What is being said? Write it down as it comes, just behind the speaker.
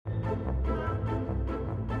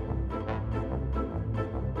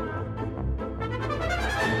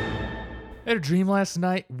I had a dream last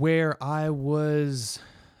night where I was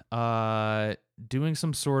doing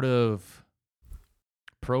some sort of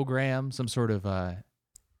program, some sort of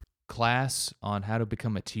class on how to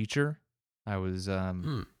become a teacher. I was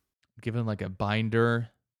Hmm. given like a binder,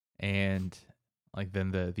 and like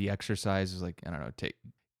then the exercise was like, I don't know,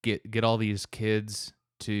 get all these kids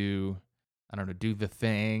to, I don't know, do the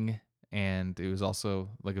thing. And it was also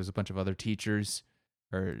like it was a bunch of other teachers,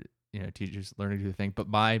 or teachers learning to do the thing, but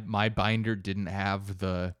my binder didn't have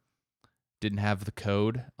the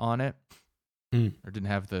code on it, Hmm. or didn't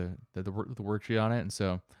have the worksheet on it. And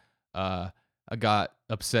so I got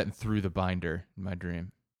upset and threw the binder in my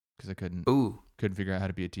dream because I couldn't Ooh. figure out how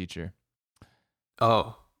to be a teacher.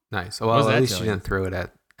 Oh, nice. What does Well, at that least tell you you? didn't throw it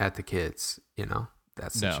at the kids. No,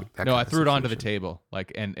 That no, I kind of threw it onto the situation. table,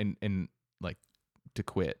 like, and like, to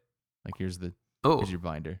quit. Like, here's Oh, your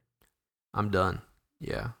binder. I'm done.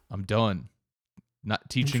 Yeah. I'm done. Not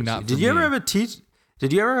teaching, Interesting. not for me. Did you ever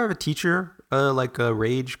have a teacher like a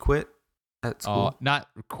rage quit at Oh, school? not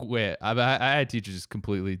quit. I had teachers just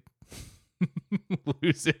completely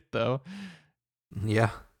lose it though. Yeah.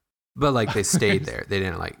 But like they stayed there. They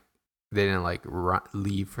didn't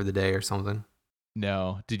leave for the day or something.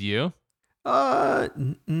 No, did you?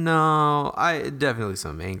 No. I definitely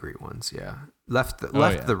some angry ones. Yeah. Oh Left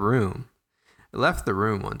yeah. the room. Left the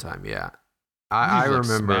room one time. Yeah. You I just like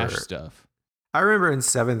smash remember. stuff. I remember in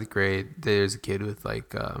seventh grade, there's a kid with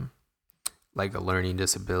like a learning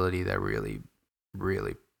disability that really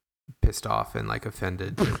pissed off and like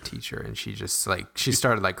offended the teacher, and she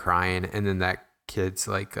started like crying, and then that kid's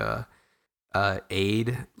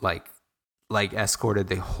aide like escorted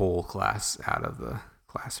the whole class out of the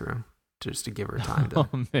classroom just to give her time Oh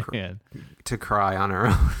man, to cry on her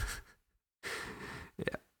own.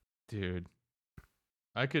 Yeah. dude,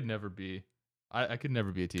 I could never be. I could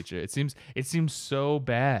never be a teacher. It seems so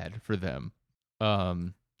bad for them.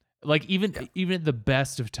 Um, like Yeah. even at the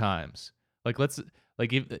best of times, like let's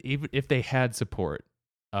like if even if they had support,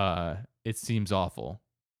 it seems awful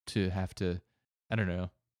to have to, I don't know,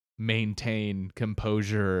 maintain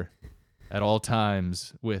composure at all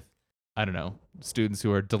times with, I don't know, students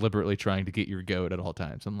who are deliberately trying to get your goat at all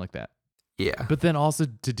times, something like that. Yeah. But then also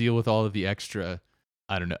to deal with all of the extra,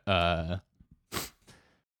 I don't know,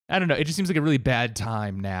 I don't know. It just seems like a really bad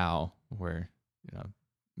time now, where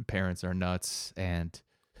parents are nuts, and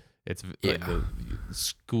it's like Yeah. the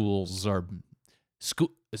schools are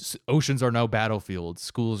school oceans are now battlefields,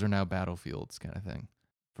 schools are now battlefields, kind of thing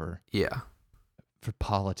for Yeah.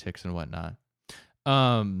 politics and whatnot.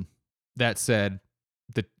 Um, that said,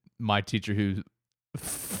 the my teacher who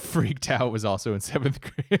freaked out was also in seventh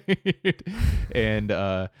grade,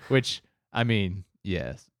 and which, I mean,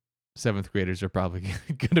 yes, seventh graders are probably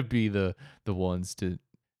gonna be the ones to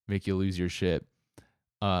make you lose your shit.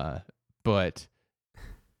 But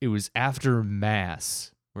it was after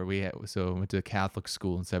mass where I went to a Catholic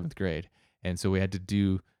school in seventh grade, and so we had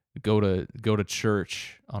to go to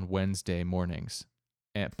church on Wednesday mornings,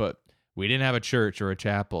 but we didn't have a church or a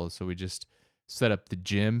chapel, so we just set up the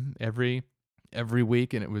gym every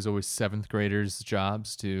week, and it was always seventh graders'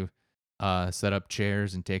 jobs to set up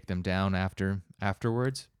chairs and take them down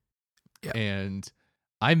afterwards. Yeah. And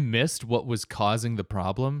I missed what was causing the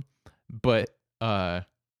problem, but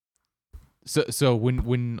so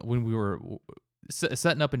when we were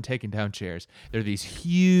setting up and taking down chairs, there are these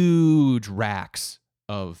huge racks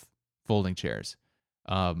of folding chairs,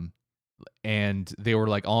 and they were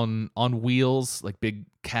like on wheels, like big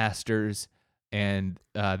casters, and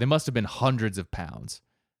they must have been hundreds of pounds.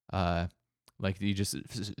 Like you just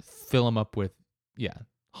fill them up with, yeah,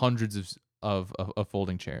 hundreds of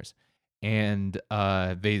folding chairs, and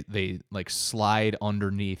they like slide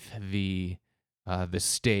underneath the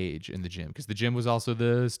stage in the gym, because the gym was also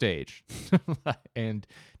the stage and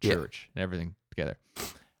Yeah. church and everything together.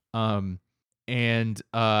 And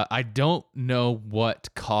I don't know what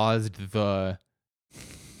caused the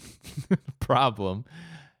problem,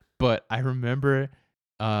 but I remember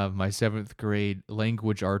my seventh grade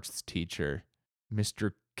language arts teacher,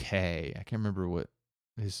 Mr. K. I can't remember what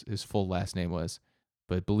his full last name was,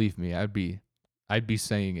 but believe me, I'd be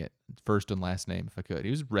saying it first and last name if I could.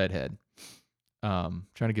 He was a redhead. Trying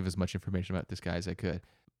to give as much information about this guy as I could,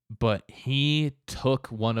 but he took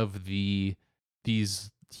one of these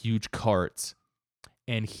huge carts,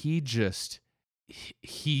 and he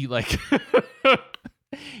like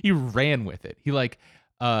he ran with it. He like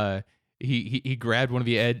he grabbed one of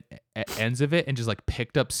the ends of it and just like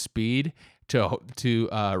picked up speed to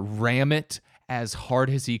ram it as hard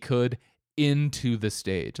as he could into the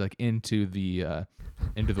stage, like into the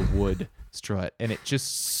wood strut, and it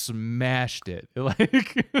just smashed it.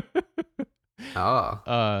 Like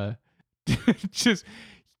Oh. Just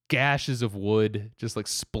gashes of wood, just like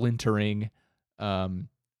splintering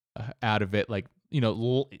out of it, like,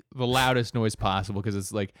 the loudest noise possible, because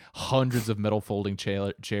it's like hundreds of metal folding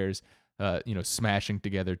chairs, smashing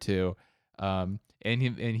together too. And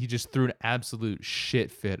he just threw an absolute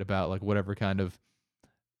shit fit about like whatever kind of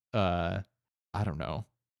I don't know,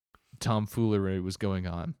 tomfoolery was going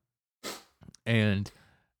on. And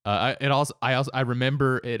I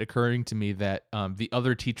remember it occurring to me that the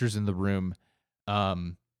other teachers in the room,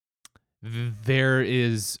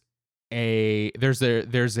 there's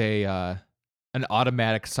an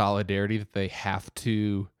automatic solidarity that they have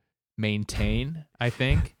to maintain, I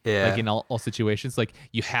think. Yeah. Like in all situations, like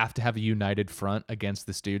you have to have a united front against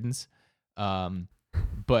the students.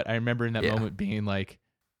 But I remember in that moment being like,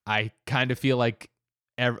 I kind of feel like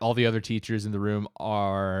all the other teachers in the room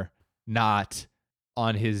are not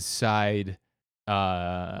on his side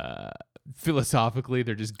philosophically.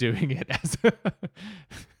 They're just doing it as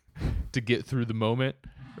to get through the moment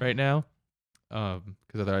right now, because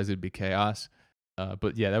otherwise it'd be chaos.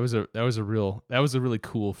 But yeah, that was a really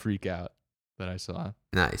cool freak out that I saw.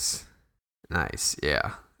 Nice.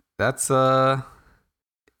 Yeah, that's yeah.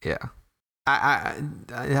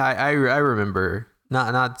 I remember,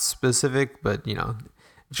 not specific, but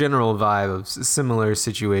general vibe of similar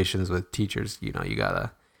situations with teachers.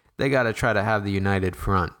 They gotta try to have the united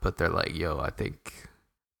front, but they're like, yo, I think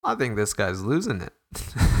this guy's losing it.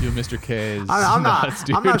 You, Mr. K, is I'm nuts,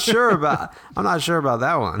 dude. I'm not sure about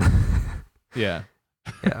that one. Yeah.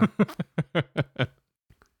 Yeah.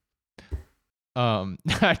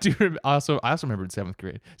 I do also remember in 7th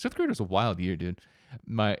grade. 7th grade was a wild year, dude.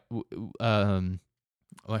 My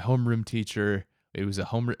homeroom teacher, it was a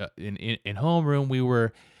in homeroom. We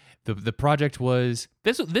were the project was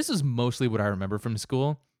this is mostly what I remember from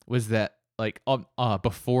school, was that like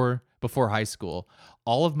before high school,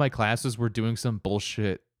 all of my classes were doing some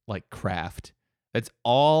bullshit like craft. That's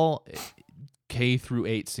all K through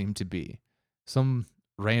 8 seemed to be. Some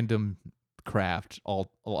random craft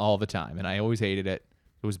all the time, and I always hated it.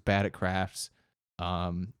 It was bad at crafts.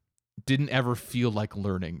 Didn't ever feel like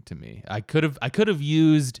learning to me. I could have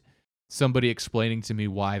used somebody explaining to me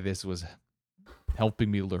why this was helping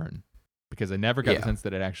me learn, because I never got the sense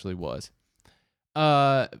that it actually was.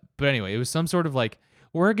 But anyway, it was some sort of like,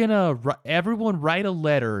 we're gonna everyone write a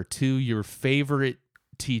letter to your favorite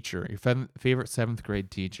teacher, your favorite 7th grade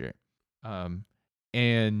teacher.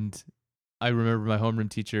 And I remember my homeroom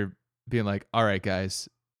teacher being like, all right, guys,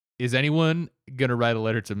 is anyone going to write a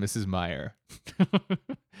letter to Mrs. Meyer?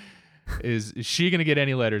 Is she going to get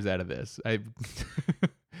any letters out of this?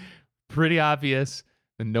 Pretty obvious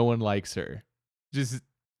that no one likes her.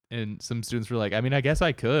 And some students were like, I mean, I guess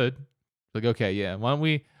I could. Like, okay, yeah. Why don't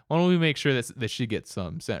we make sure that she gets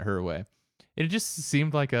some sent her way? It just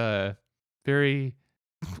seemed like a very,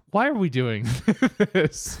 why are we doing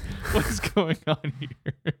this? What's going on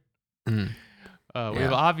here? We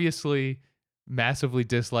have obviously massively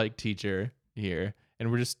disliked teacher here,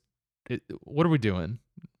 and we're just, what are we doing?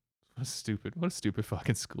 What a stupid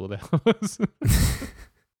fucking school that was.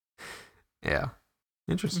 Yeah.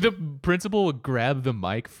 Interesting. The principal would grab the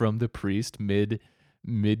mic from the priest mid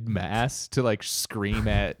mass to like scream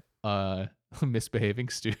at misbehaving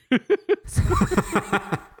students.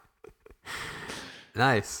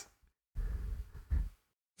 Nice.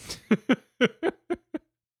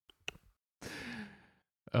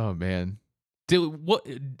 Oh man, dude, what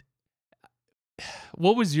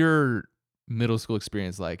was your middle school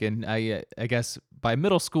experience like? And I guess by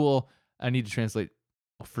middle school, I need to translate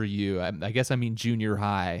for you. I guess I mean junior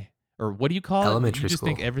high, or what do you call elementary it? You just school.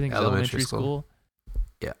 think everything's elementary school?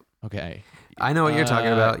 Yeah. Okay. I know what you're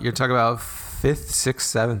talking about. You're talking about 5th,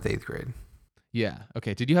 6th, 7th, 8th grade. Yeah.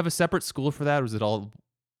 Okay. Did you have a separate school for that, or was it all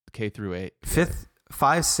K through 8?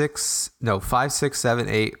 5, 6, 7,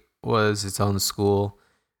 8 was its own school.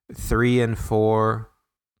 3 and 4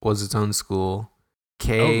 was its own school.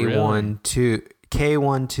 K1,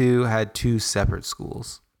 2 had 2 separate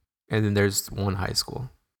schools. And then there's one high school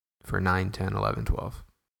for 9, 10, 11, 12.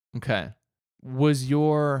 Okay. Was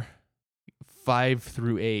your 5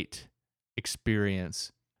 through 8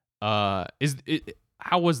 experience, how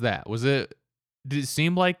was that? Did it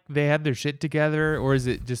seem like they had their shit together, or is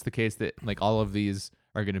it just the case that like all of these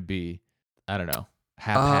are going to be, I don't know,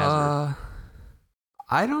 haphazard?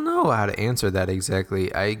 I don't know how to answer that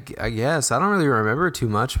exactly. I guess I don't really remember too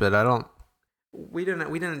much, but we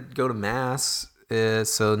didn't go to mass,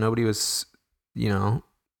 so nobody was,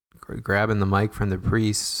 grabbing the mic from the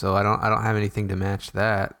priest. So I don't have anything to match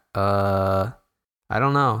that. I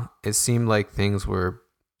don't know. It seemed like things were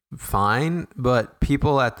fine, but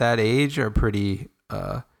people at that age are pretty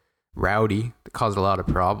rowdy. They cause a lot of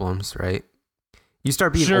problems, right? You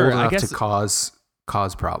start being Sure, old I enough guess. to cause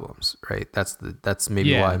problems, right? That's maybe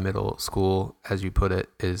Yeah. why middle school, as you put it,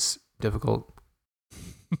 is difficult.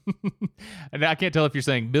 And I can't tell if you're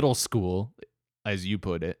saying middle school, as you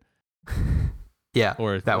put it, Yeah,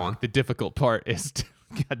 or that one. the difficult part is.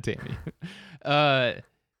 God damn you. I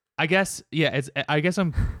guess. Yeah. I guess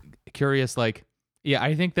I'm curious. Like, yeah,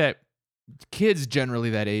 I think that kids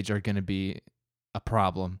generally that age are going to be a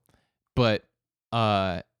problem, but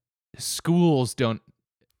schools don't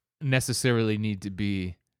necessarily need to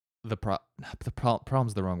be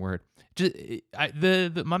problem's the wrong word. Just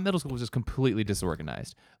my middle school was just completely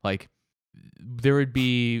disorganized. Like there would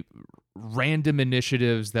be random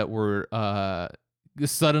initiatives that were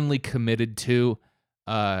suddenly committed to,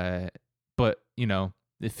 but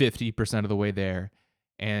 50% of the way there,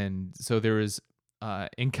 and so there was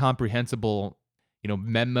incomprehensible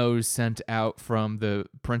memos sent out from the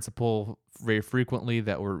principal very frequently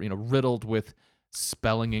that were riddled with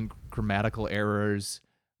spelling and grammatical errors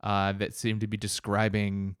that seemed to be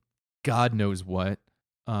describing God knows what.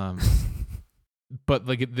 But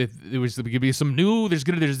like there was gonna be some new. There's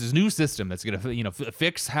this new system that's gonna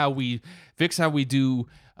fix how we do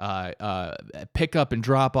pick up and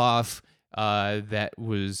drop off. That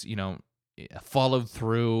was followed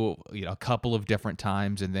through a couple of different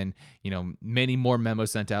times, and then many more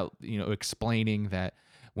memos sent out explaining that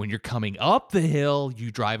when you're coming up the hill, you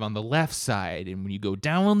drive on the left side, and when you go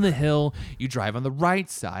down the hill, you drive on the right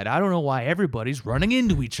side. I don't know why everybody's running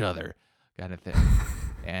into each other, kind of thing.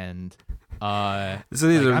 And so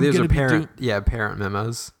these like, are parent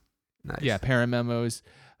memos. Nice. Yeah, parent memos.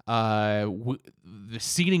 The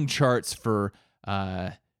seating charts for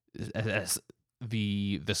the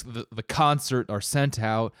concert are sent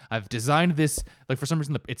out. I've designed this, like for some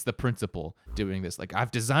reason it's the principal doing this. Like I've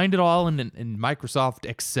designed it all in Microsoft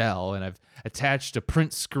Excel, and I've attached a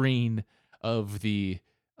print screen of the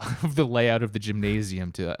layout of the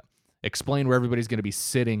gymnasium to explain where everybody's going to be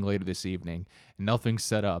sitting later this evening, and nothing's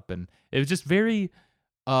set up. And it was just very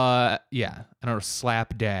I don't know,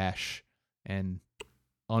 slapdash and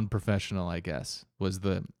unprofessional, I guess, was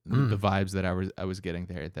the vibes that I was getting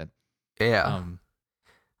there. That yeah.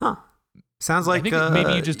 Sounds like I think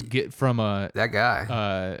maybe you just get from that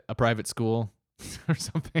guy a private school or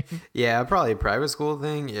something. Yeah, probably a private school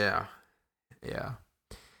thing. Yeah.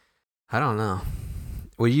 I don't know.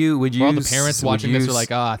 Would you? All the parents watching this are like,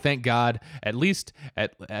 thank God. At least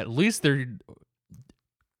they're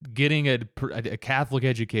getting a Catholic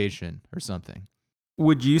education or something.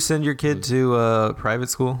 Would you send your kid to a private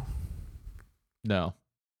school? No.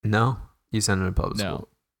 No, you send him to public school.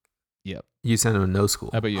 Yep. You send him to no school.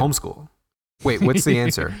 How about you? Homeschool. Wait, what's the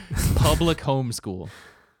answer? Public homeschool.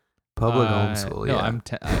 Public homeschool. No, yeah.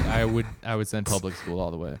 I would send public school all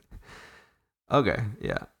the way. Okay.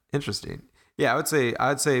 Yeah. Interesting. Yeah,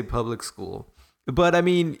 I'd say public school. But I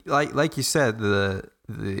mean, like you said,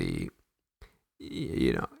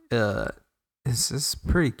 it's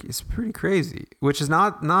pretty crazy. Which is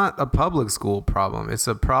not a public school problem. It's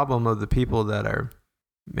a problem of the people that are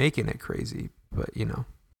making it crazy. But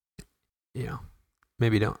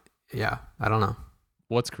maybe don't. Yeah, I don't know.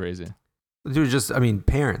 What's crazy? Dude, just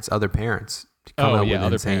parents, other parents come up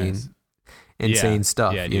with insane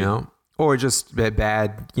stuff, or just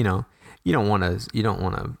bad. You want to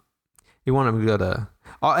go to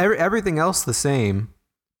everything else the same,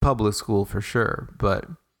 public school for sure. But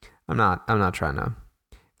I'm not trying to,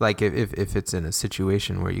 like, if it's in a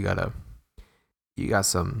situation where you got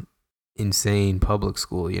some insane public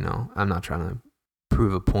school, I'm not trying to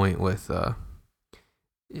prove a point with a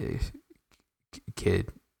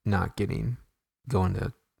kid not going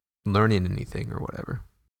to learning anything or whatever.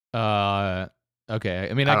 Okay.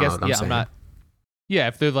 I mean, I guess I'm not. Yeah,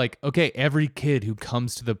 if they're like, okay, every kid who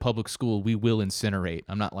comes to the public school, we will incinerate.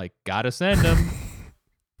 I'm not like, gotta send them.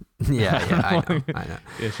 yeah, I know.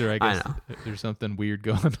 Yeah, sure. I guess there's something weird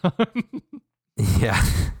going on. Yeah.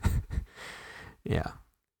 Yeah.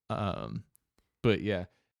 But yeah,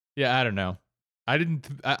 I don't know.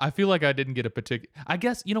 I feel like I didn't get a particular. I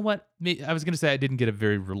guess you know what? I was gonna say I didn't get a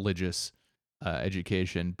very religious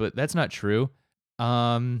education, but that's not true.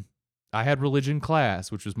 I had religion class,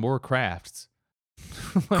 which was more crafts.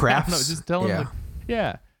 Crafts? Just tell them,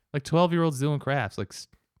 like 12-year-olds doing crafts. Like,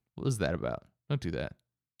 what is that about? Don't do that.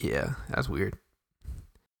 Yeah, that's weird.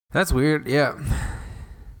 Yeah.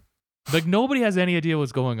 Like nobody has any idea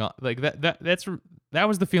what's going on. Like that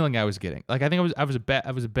was the feeling I was getting. Like I think I was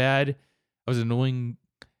an annoying,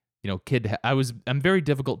 kid. I'm very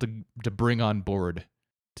difficult to bring on board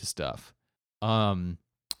to stuff.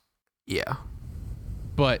 Yeah.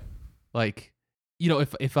 But like,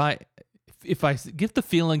 if I get the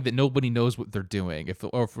feeling that nobody knows what they're doing, if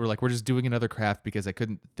we're like we're just doing another craft because I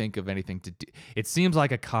couldn't think of anything to do, it seems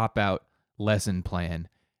like a cop out lesson plan,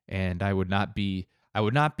 and I would not be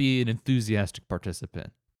an enthusiastic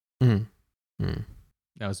participant. Mm. Mm.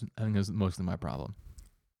 I think that was mostly my problem.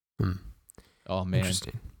 Mm. Oh man,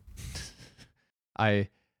 Interesting. I'm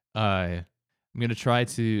gonna try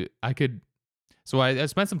to. So I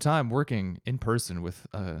spent some time working in person with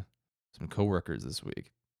some coworkers this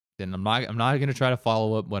week, and I'm not gonna try to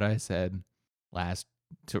follow up what I said I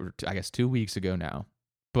guess 2 weeks ago now,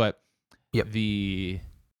 but Yep. the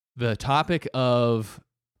topic of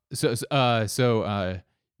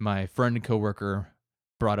my friend and coworker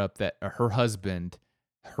brought up that her husband,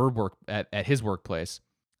 her work at his workplace,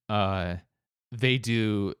 they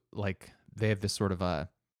do like they have this sort of a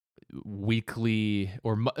weekly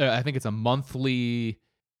or I think it's a monthly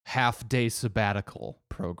half day sabbatical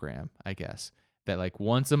program, I guess, that like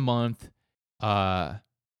once a month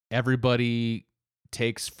everybody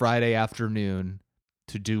takes Friday afternoon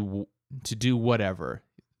to do whatever.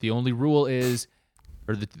 The only rule is,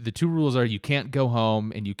 or the two rules are, you can't go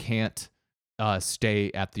home and you can't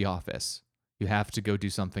stay at the office. You have to go do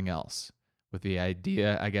something else, with the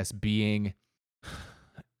idea, I guess, being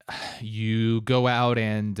you go out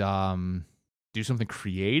and do something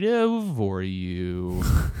creative, or you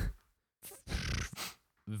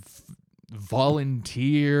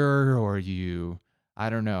volunteer, or you I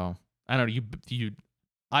don't know I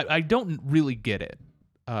don't really get it.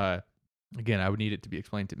 Again, I would need it to be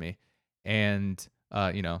explained to me, and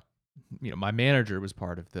my manager was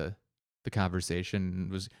part of the conversation,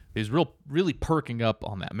 and was really perking up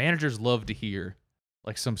on that. Managers love to hear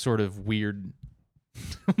like some sort of weird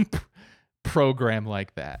program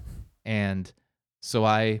like that, and so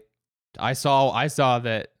I saw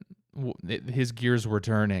that his gears were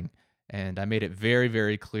turning, and I made it very,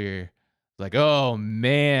 very clear, like, oh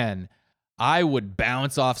man, I would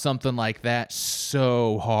bounce off something like that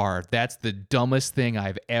so hard. That's the dumbest thing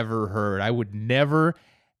I've ever heard. I would never,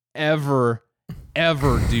 ever,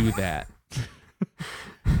 ever do that.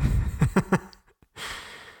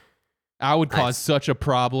 I would cause such a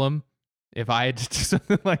problem if I had to do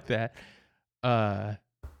something like that.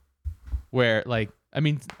 Where like, I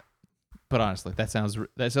mean, but honestly, that sounds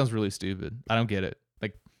really stupid. I don't get it.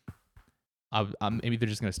 Like, maybe they're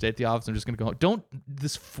just gonna stay at the office. I'm just gonna go home. Don't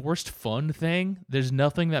this forced fun thing. There's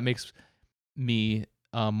nothing that makes me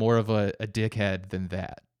more of a dickhead than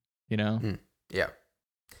that. You know? Yeah.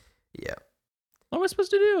 Yeah. What am I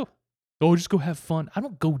supposed to do? Oh, just go have fun. I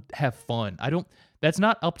don't go have fun. I don't. That's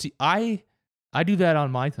not up to. I do that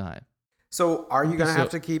on my time. So are you gonna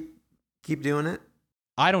have to keep doing it?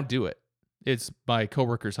 I don't do it. It's my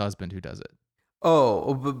coworker's husband who does it.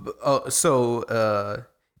 So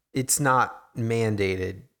it's not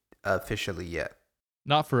mandated officially yet.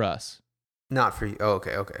 Not for us. Not for you. Oh,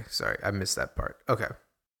 okay. Sorry, I missed that part. Okay.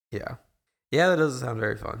 Yeah. That doesn't sound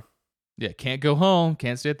very fun. Yeah, can't go home.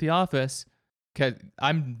 Can't stay at the office.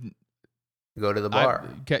 I'm go to the bar.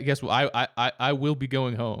 Guess what? I will be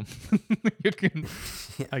going home. You can,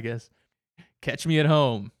 I guess, catch me at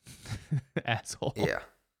home, asshole. Yeah.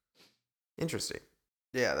 Interesting.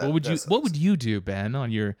 Yeah. What would you do, Ben,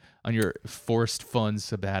 on your forced fun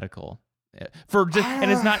sabbatical? And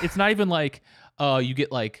it's not even like you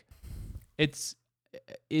get like it's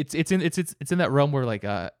in that realm where like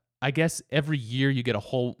I guess every year you get a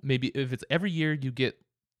whole, maybe if it's every year you get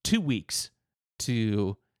 2 weeks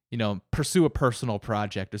to pursue a personal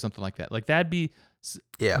project or something like that. Like that'd be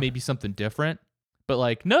maybe something different. But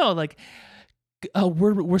like no, like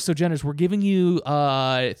we're so generous. We're giving you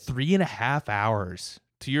 3.5 hours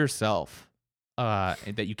to yourself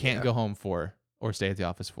that you can't go home for or stay at the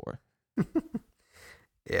office for.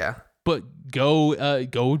 Yeah. But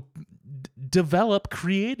go develop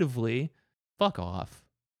creatively. Fuck off.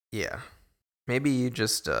 Yeah. Maybe you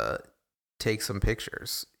just take some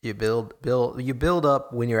pictures. You build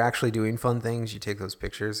up when you're actually doing fun things. You take those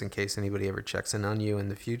pictures in case anybody ever checks in on you in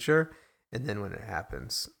the future, and then when it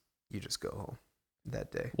happens, you just go home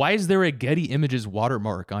that day. Why is there a Getty Images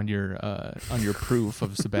watermark on your proof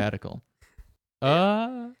of sabbatical?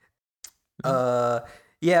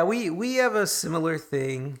 Yeah, we have a similar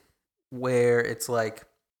thing where it's like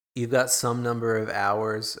you've got some number of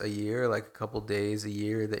hours a year, like a couple days a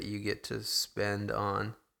year that you get to spend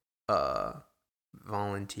on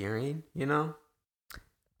volunteering,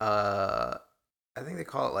 I think they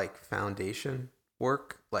call it like foundation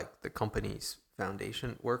work, like the company's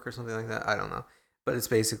foundation work or something like that. I don't know, but it's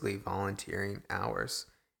basically volunteering hours,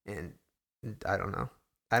 and I don't know.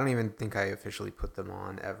 I don't even think I officially put them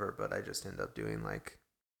on ever, but I just end up doing like,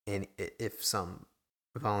 if some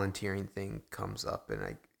volunteering thing comes up,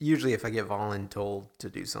 and usually if I get voluntold to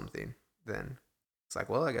do something, then it's like,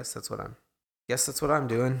 well, I guess that's what I'm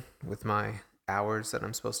doing with my hours that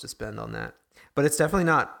I'm supposed to spend on that. But it's definitely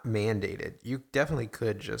not mandated. You definitely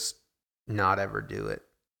could just not ever do it.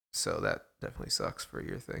 So that definitely sucks for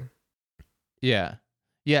your thing. Yeah.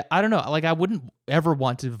 Yeah, I don't know. Like, I wouldn't ever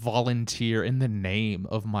want to volunteer in the name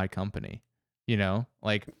of my company. You know?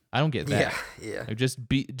 Like, I don't get that. Yeah. Like, just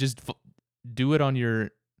do it on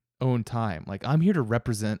your own time. Like, I'm here to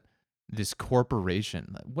represent this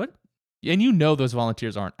corporation. Like, what? And you know those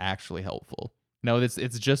volunteers aren't actually helpful. No, it's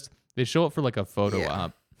just they show up for like a photo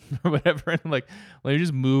op or whatever, and like, let me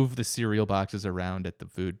just move the cereal boxes around at the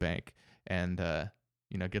food bank and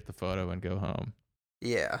get the photo and go home.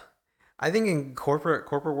 Yeah. I think in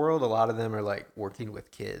corporate world, a lot of them are like working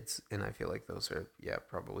with kids, and I feel like those are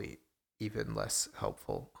probably even less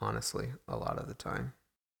helpful, honestly, a lot of the time.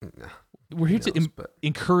 We're here to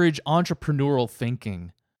encourage entrepreneurial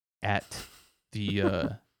thinking at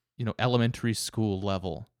the elementary school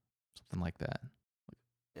level, something like that.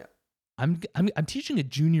 Yeah. I'm teaching a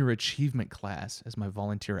junior achievement class as my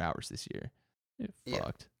volunteer hours this year.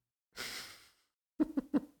 Fucked.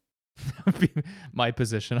 That would be my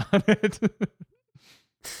position on it.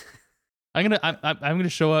 I'm gonna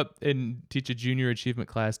show up and teach a junior achievement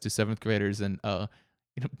class to 7th graders and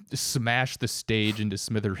smash the stage into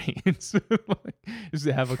smithereens. Just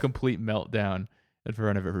to have a complete meltdown in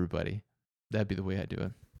front of everybody. That'd be the way I do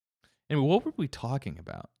it. Anyway, what were we talking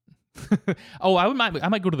about? Oh, I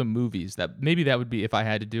might go to the movies. Maybe that would be, if I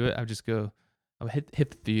had to do it, I would hit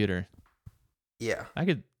the theater. Yeah, I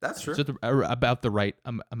could. That's true. Just about the right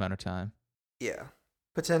amount of time. Yeah,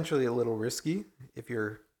 potentially a little risky if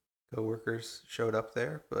your coworkers showed up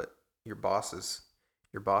there, but your boss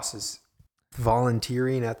is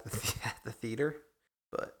volunteering at the theater.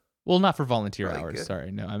 But not for volunteer hours. Good. Sorry,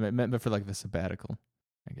 no, I meant for like the sabbatical,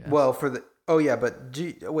 I guess. Well, but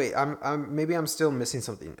wait, I'm still missing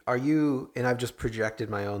something. Are you? And I've just projected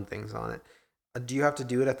my own things on it. Do you have to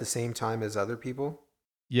do it at the same time as other people?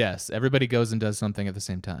 Yes, everybody goes and does something at the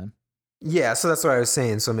same time. Yeah, so that's what I was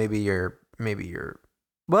saying. So maybe you're.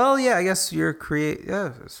 Well, yeah, I guess you're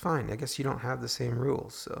Yeah, it's fine. I guess you don't have the same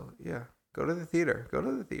rules. So yeah, go to the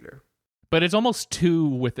theater. But it's almost too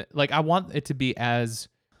with it. Like, I want it to be as,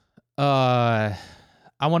 I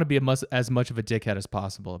want to be as much of a dickhead as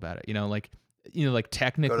possible about it. Like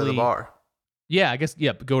technically. Go to the bar. Yeah, I guess.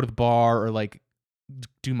 Yeah, go to the bar or like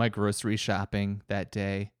do my grocery shopping that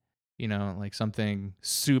day. Like something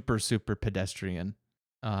super, super pedestrian,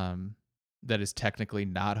 that is technically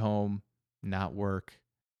not home, not work.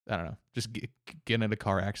 I don't know. Just get in a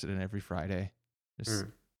car accident every Friday. I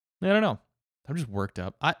don't know. I'm just worked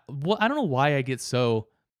up. I don't know why I get so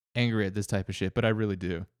angry at this type of shit, but I really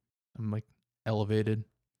do. I'm like elevated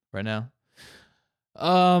right now.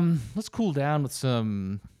 Let's cool down with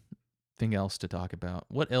something else to talk about.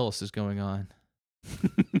 What else is going on?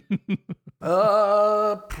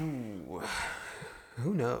 Who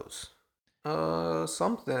knows?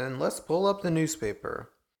 Something. Let's pull up the newspaper.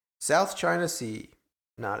 South China Sea.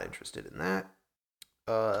 Not interested in that.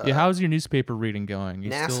 Yeah, how's your newspaper reading going?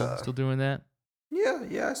 You NASA. still doing that?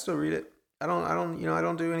 Yeah, I still read it. I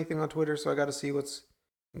don't do anything on Twitter, so I got to see what's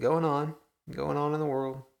going on in the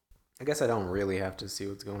world. I guess I don't really have to see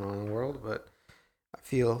what's going on in the world, but I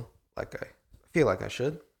feel like I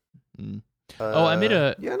should. Mm. I made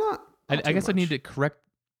a not I guess much. I need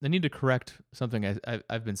to correct something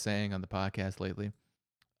I've been saying on the podcast lately.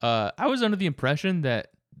 I was under the impression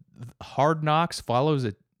that Hard Knocks follows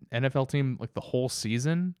an NFL team like the whole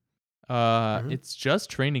season. It's just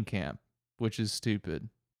training camp, which is stupid.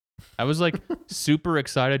 I was like super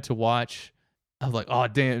excited to watch. I was like, oh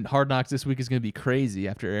damn, Hard Knocks this week is gonna be crazy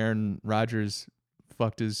after Aaron Rodgers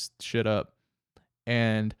fucked his shit up.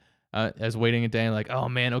 And I was waiting a day and like, oh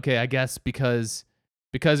man, okay, I guess because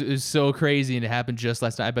it was so crazy and it happened just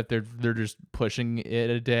last night, I bet they're just pushing it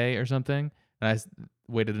a day or something. And I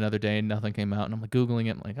waited another day and nothing came out. And I'm like Googling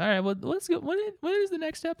it. I'm like, all right, well, let's go. When is the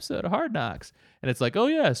next episode of Hard Knocks? And it's like, oh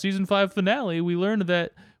yeah, season 5 finale. We learned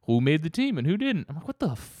that who made the team and who didn't. I'm like, what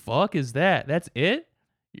the fuck is that? That's it?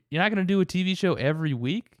 You're not going to do a TV show every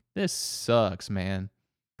week? This sucks, man.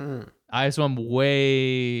 So I'm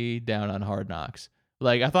way down on Hard Knocks.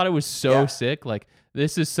 Like, I thought it was so sick. Like,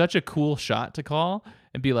 this is such a cool shot to call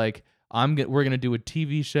and be like, we're going to do a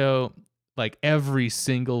TV show like every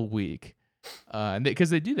single week. And because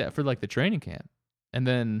they do that for like the training camp, and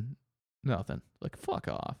then nothing. Like, fuck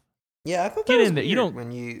off. Yeah, I thought Get that was in there. weird You don't.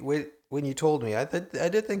 When you wait, when you told me, I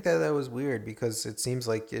did think that was weird because it seems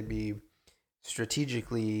like it'd be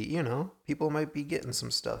strategically, people might be getting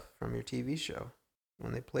some stuff from your TV show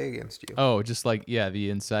when they play against you. Oh, just like the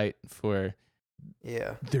insight for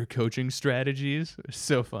Yeah. their coaching strategies.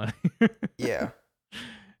 So funny. Yeah.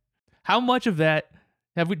 How much of that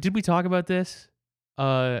did we talk about this?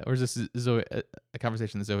 Or is this Zoe, a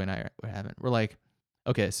conversation that Zoe and I are having? We're like,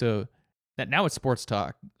 okay, so now it's sports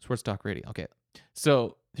talk radio. Okay,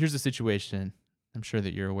 so here's the situation I'm sure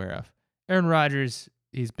that you're aware of. Aaron Rodgers,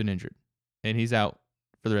 he's been injured, and he's out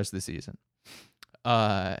for the rest of the season.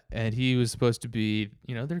 And he was supposed to be,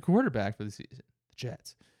 their quarterback for the season, the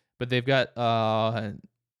Jets. But they've got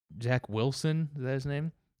Zach Wilson, is that his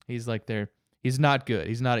name? He's like he's not good.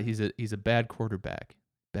 He's a bad quarterback,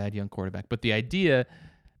 bad young quarterback. But the idea,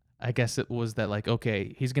 I guess it was that like,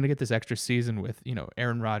 okay, he's going to get this extra season with,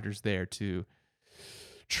 Aaron Rodgers there to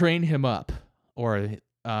train him up or,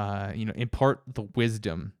 impart the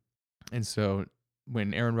wisdom. And so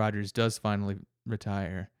when Aaron Rodgers does finally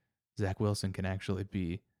retire, Zach Wilson can actually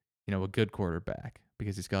be, a good quarterback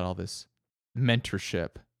because he's got all this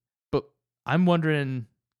mentorship. But I'm wondering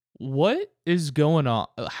what is going on?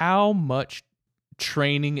 How much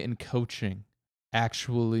training and coaching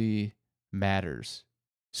actually matters?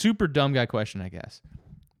 Super dumb guy question, I guess.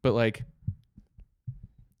 But like,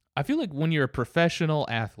 I feel like when you're a professional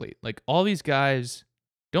athlete, like don't all these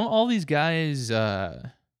guys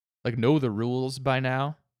like know the rules by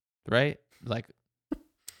now, right? Like,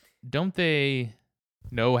 don't they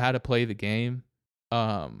know how to play the game?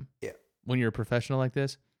 Yeah. When you're a professional like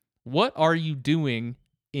this, what are you doing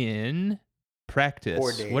in practice?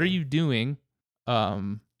 What are you doing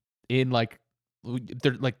in like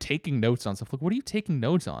they're like taking notes on stuff? Like, what are you taking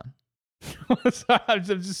notes on?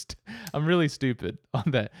 I'm really stupid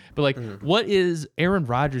on that. But like, what is Aaron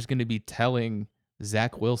Rodgers going to be telling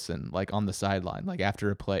Zach Wilson like on the sideline, like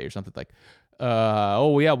after a play or something? Like,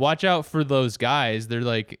 oh yeah, watch out for those guys.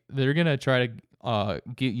 They're gonna try to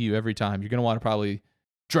get you every time. You're gonna want to probably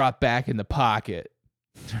drop back in the pocket.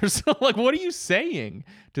 So like, what are you saying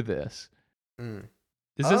to this?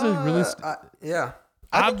 This is a really yeah.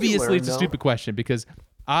 Obviously, it's a stupid question because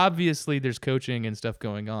obviously there's coaching and stuff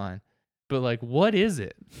going on, but like, what is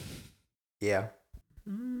it? Yeah.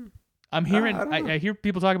 I'm hearing, I hear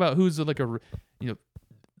people talk about who's like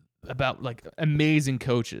about like amazing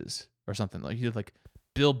coaches or something like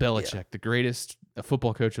Bill Belichick, the greatest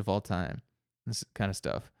football coach of all time, this kind of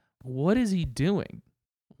stuff. What is he doing?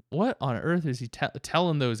 What on earth is he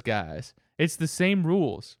telling those guys? It's the same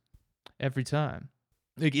rules every time.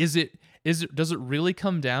 Like, does it really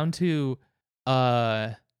come down to,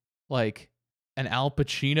 like an Al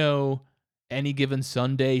Pacino Any Given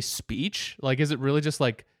Sunday speech? Like, is it really just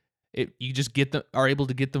like you just are able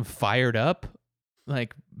to get them fired up,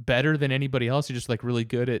 like better than anybody else? You're just like really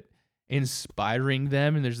good at inspiring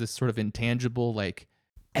them, and there's this sort of intangible like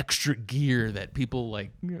extra gear that people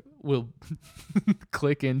like will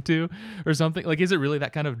click into or something. Like, is it really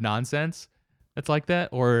that kind of nonsense that's like that,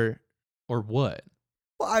 or what?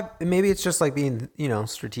 Well, maybe it's just like being,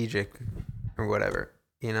 strategic or whatever,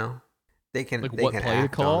 they can like they what can play to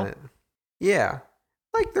act call? on it. Yeah.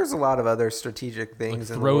 Like there's a lot of other strategic things.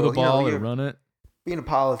 Like in throw the world. the ball or run it. Being a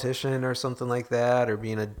politician or something like that, or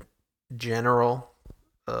being a general,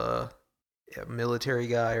 military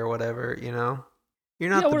guy or whatever, You're not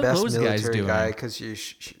the best military guy because you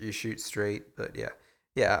shoot straight, but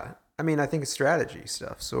yeah. I mean, I think it's strategy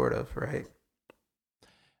stuff, sort of, right?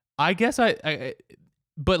 I guess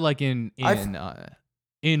but like in war, I'm not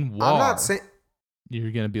saying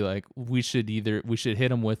you're gonna be like, we should run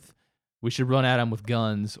at him with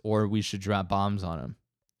guns, or we should drop bombs on him,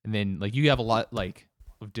 and then like you have a lot like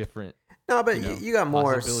of different. No, but you got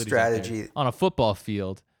more strategy on a football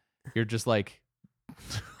field. You're just like,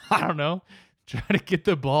 I don't know, trying to get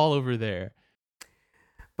the ball over there.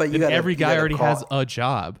 But every guy already has a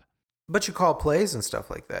job. But you call plays and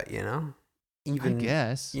stuff like that, Even, I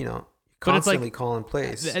guess, constantly calling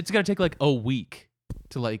plays. It's gonna take like a week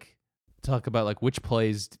to like talk about like which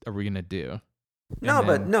plays are we gonna do.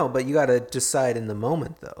 But you got to decide in the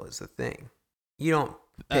moment though. Is the thing. You don't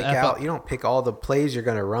you don't pick all the plays you're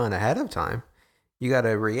gonna run ahead of time. You got to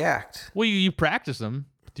react. Well, you practice them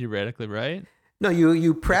theoretically, right? No,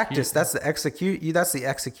 you practice. That's the That's the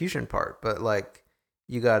execution part. But like,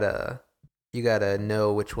 you gotta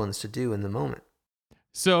know which ones to do in the moment.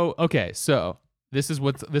 So this is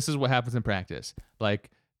what happens in practice. Like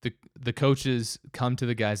the coaches come to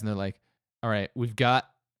the guys and they're like, all right, we've got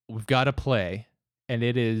a play, and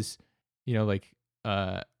it is,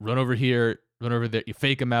 run over here, run over there. You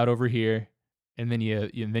fake them out over here, and then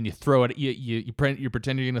you throw it. You're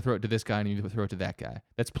pretending you're gonna throw it to this guy, and you throw it to that guy.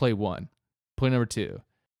 That's play one. Play number two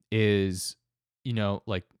is,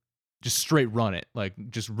 like just straight run it, like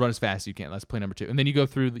just run as fast as you can. That's play number two, and then you go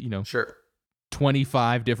through, Sure.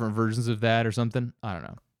 25 different versions of that or something. I don't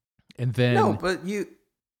know, and then No, but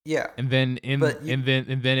yeah. and then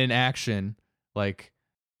in action, like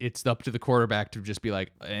it's up to the quarterback to just be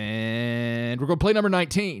like, and we're gonna play number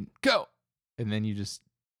 19, go, and then you just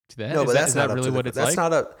do that. No, but that's not really what it's like. That's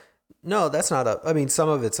not up. No, that's not up. I mean, some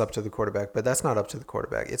of it's up to the quarterback, but that's not up to the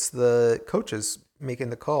quarterback. It's the coaches making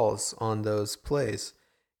the calls on those plays.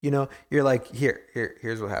 You're like,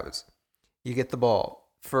 here's what happens. You get the ball,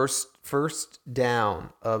 first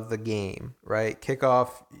down of the game, right?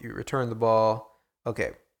 Kickoff, you return the ball.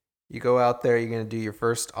 Okay, you go out there. You're gonna do your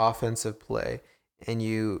first offensive play, and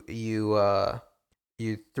you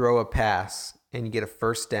throw a pass, and you get a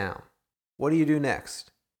first down. What do you do next?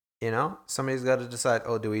 Somebody's got to decide.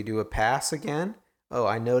 Oh, do we do a pass again? Oh,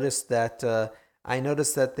 I noticed that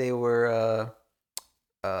they were,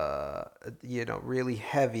 really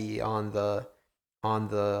heavy on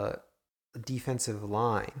the defensive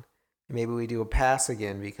line. Maybe we do a pass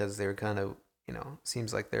again because they're kind of,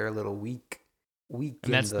 seems like they're a little weak. And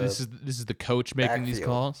this is the coach making these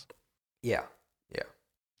calls. Yeah.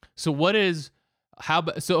 So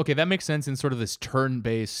okay, that makes sense in sort of this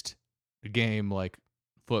turn-based game like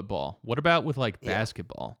football. What about with like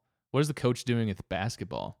basketball? What is the coach doing with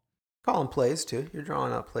basketball? Calling plays too. You're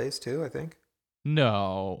drawing up plays too, I think.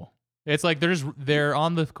 No. It's like they're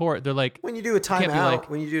on the court. They're like, when you do a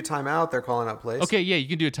timeout, they're calling up plays. Okay, yeah, you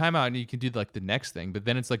can do a timeout and you can do like the next thing, but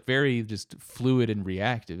then it's like very just fluid and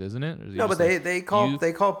reactive, isn't it? No, but they call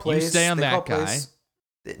plays. You stay on that guy.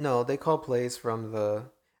 No, they call plays from the.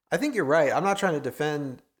 I think you're right. I'm not trying to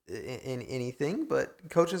defend in anything, but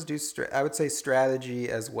coaches do. I would say strategy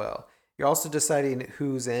as well. You're also deciding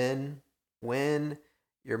who's in, when.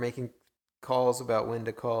 You're making calls about when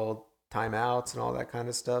to call timeouts and all that kind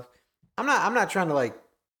of stuff. I'm not trying to like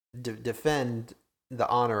defend the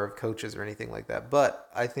honor of coaches or anything like that, but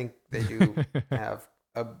I think they do have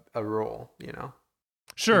a role,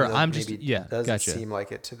 Sure, I'm just doesn't gotcha. seem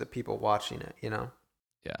like it to the people watching it,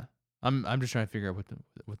 Yeah, I'm just trying to figure out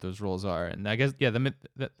what those roles are, and I guess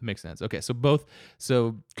that makes sense. Okay,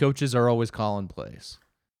 so coaches are always calling plays.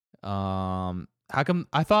 How come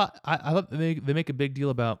I thought they make a big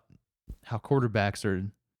deal about how quarterbacks are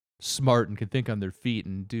smart and can think on their feet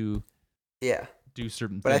and do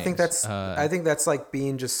certain but things. I think that's like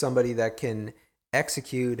being just somebody that can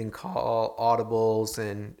execute and call audibles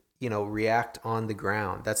and react on the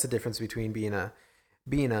ground. That's the difference between being a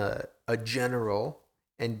general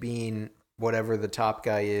and being whatever the top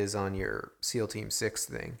guy is on your SEAL Team 6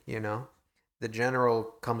 thing. The general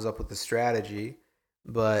comes up with the strategy,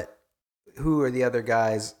 but who are the other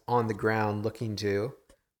guys on the ground looking to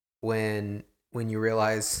when you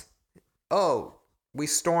realize, oh, we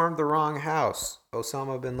stormed the wrong house.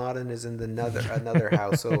 Osama bin Laden is in another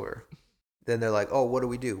house over. Then they're like, oh, what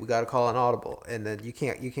do? We got to call an audible. And then you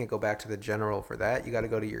can't go back to the general for that. You got to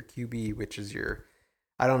go to your QB, which is your,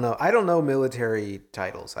 I don't know military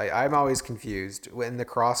titles. I'm always confused when the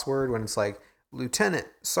crossword, when it's like lieutenant,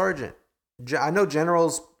 sergeant. I know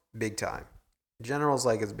general's big time. General's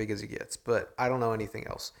like as big as he gets, but I don't know anything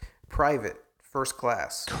else. Private, first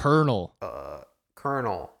class, colonel,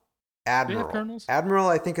 colonel, admiral. Do they have colonels? Admiral,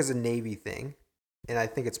 I think, is a Navy thing, and I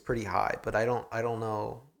think it's pretty high. But I don't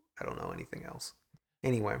know anything else.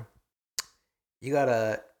 Anyway,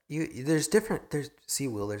 there's different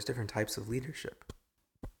types of leadership.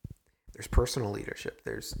 There's personal leadership.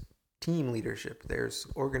 There's team leadership. There's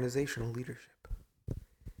organizational leadership.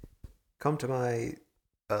 Come to my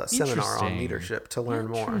seminar on leadership to learn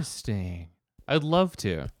more. Interesting. I'd love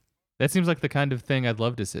to. That seems like the kind of thing I'd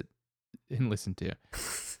love to sit and listen to.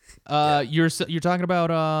 You're talking about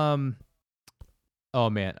oh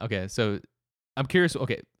man. Okay, so I'm curious.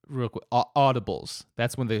 Okay, real quick. Audibles.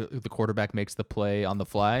 That's when the quarterback makes the play on the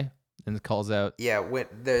fly and calls out. Yeah, when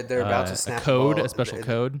they're about to snap a code, the ball, a special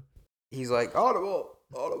code. He's like audible,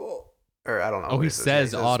 or I don't know. Oh, he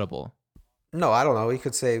says audible. No, I don't know. He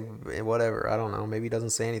could say whatever. I don't know. Maybe he doesn't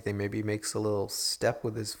say anything. Maybe he makes a little step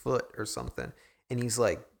with his foot or something. And he's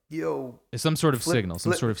like, yo. It's some sort of signal,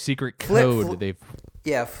 some sort of secret code they've.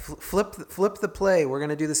 Yeah, flip the play. We're going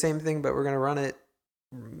to do the same thing, but we're going to run it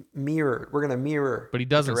mirrored. We're going to mirror. But he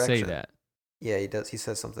doesn't say that. Yeah, he does. He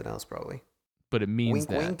says something else probably. But it means wink,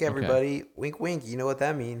 that. Wink, wink, everybody. Okay. Wink, wink. You know what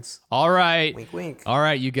that means. All right. Wink, wink. All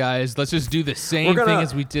right, you guys. Let's just do the same thing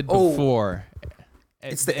as we did before.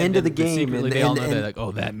 It's the end of the game, and they all know that. Like,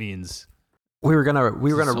 oh, that means we were gonna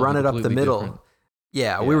run it up the middle. Different.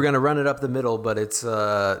 Yeah, we were gonna run it up the middle, but it's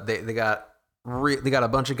they got a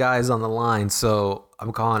bunch of guys on the line, so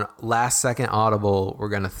I'm calling last second audible. We're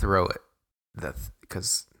gonna throw it,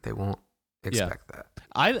 because they won't expect that.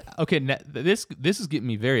 This is getting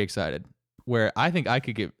me very excited. Where I think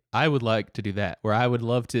I would like to do that. Where I would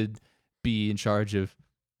love to be in charge of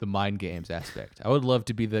the mind games aspect. I would love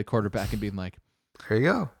to be the quarterback and being like, "Here you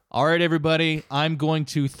go. All right, everybody, I'm going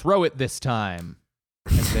to throw it this time,"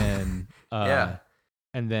 and then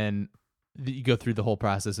and then you go through the whole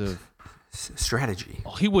process of strategy.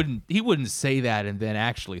 He wouldn't say that and then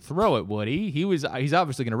actually throw it, would he? He's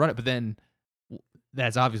obviously going to run it, but then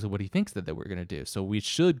that's obviously what he thinks that we're going to do. So we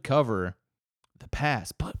should cover the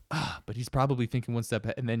pass, but he's probably thinking one step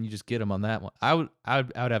ahead, and then you just get him on that one. I would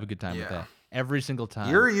have a good time with that every single time.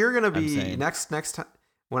 You're going to be next time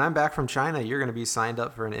when I'm back from China. You're going to be signed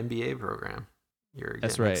up for an MBA program. You're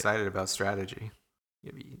getting excited about strategy.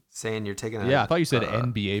 You'll be saying you're taking I thought you said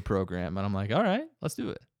NBA program, and I'm like, all right, let's do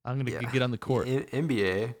it. I'm gonna get on the court.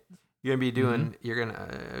 NBA. You're gonna be doing. You're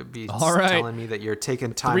gonna be all right. telling me that you're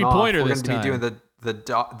taking time 3-pointer off. We're this gonna be time. doing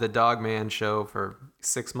the Dog Man show for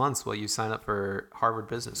 6 months while you sign up for Harvard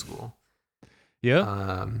Business School.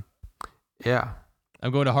 Yeah. Yeah.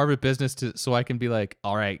 I'm going to Harvard Business so I can be like,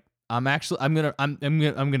 all right, I'm gonna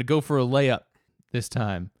go for a layup this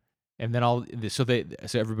time. And then so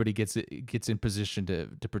everybody gets in position to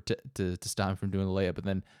stop him from doing the layup. But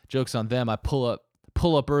then joke's on them. I pull up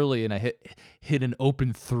early and I hit an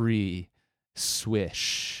open 3,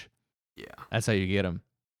 swish. Yeah, that's how you get them.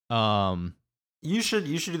 You should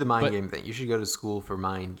do the mind game thing. You should go to school for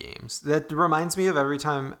mind games. That reminds me of every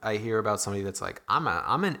time I hear about somebody that's like,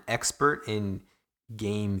 I'm an expert in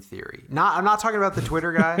game theory. I'm not talking about the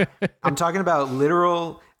Twitter guy. I'm talking about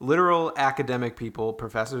literal academic people,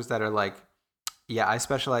 professors that are like, yeah, I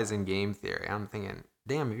specialize in game theory. I'm thinking,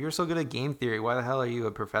 damn, if you're so good at game theory, why the hell are you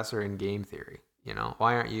a professor in game theory? You know,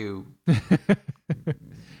 why aren't you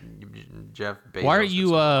Jeff Bezos? Why aren't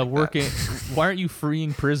you working? Why aren't you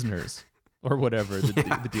freeing prisoners or whatever the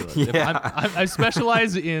deal is? Yeah. I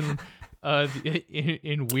specialize in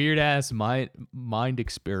weird ass mind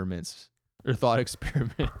experiments or thought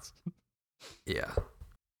experiments. Yeah.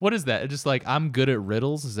 What is that? Just like, I'm good at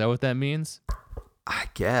riddles? Is that what that means? I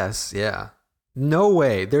guess, yeah. No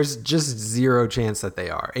way. There's just zero chance that they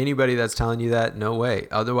are. Anybody that's telling you that, no way.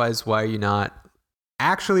 Otherwise, why are you not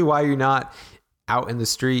out in the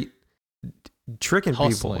street tricking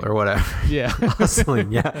hustling people or whatever? Yeah.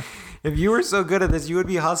 Hustling, yeah. If you were so good at this, you would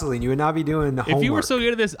be hustling. You would not be doing the homework. If you were so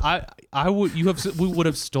good at this, we would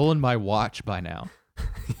have stolen my watch by now.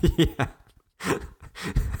 Yeah.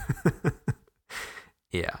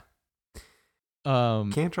 Yeah.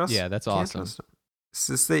 Can't trust. Yeah, that's awesome.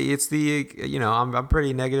 It's the I'm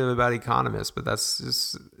pretty negative about economists, but that's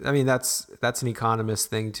just, I mean, that's an economist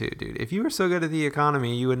thing too, dude. If you were so good at the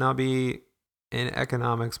economy, you would not be an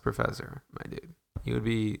economics professor, my dude. You would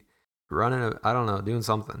be running doing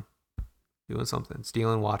something,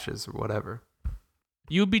 stealing watches or whatever.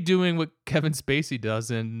 You would be doing what Kevin Spacey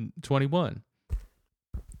does in 21.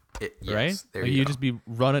 Right? There you just be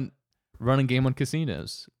running game on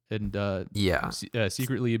casinos and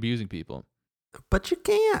secretly abusing people. But you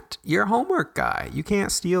can't. You're a homework guy. You can't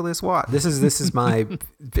steal this watch. This is my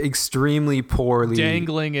extremely poorly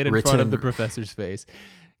dangling it in front of the professor's face.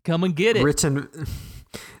 Come and get it.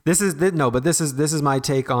 This is my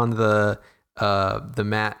take on the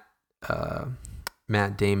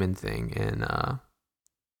Matt Damon thing and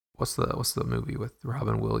what's the movie with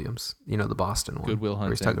Robin Williams? You know, the Boston one. Good Will Hunting.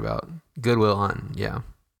 Where he's talking about Good Will Hunting. Yeah,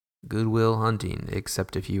 Good Will Hunting.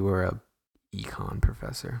 Except if you were a econ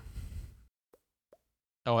professor.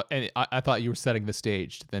 Oh, and I thought you were setting the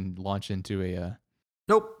stage to then launch into a.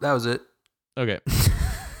 Nope, that was it. Okay.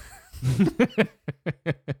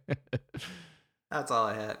 That's all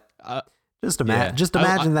I had. Just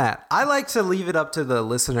imagine that. I like to leave it up to the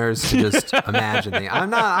listeners to just imagine things.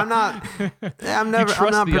 I'm not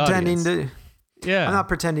pretending to. Yeah. I'm not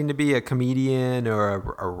pretending to be a comedian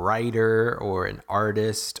or a writer or an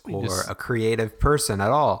artist or a creative person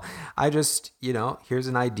at all. I just, here's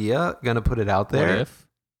an idea, gonna put it out there. What if?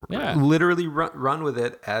 Yeah. Literally run with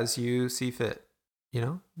it as you see fit.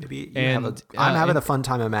 Maybe I'm having a fun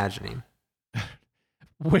time imagining.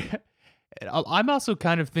 I'm also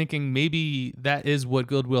kind of thinking maybe that is what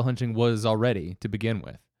Good Will Hunting was already to begin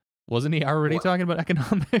with. Wasn't he already talking about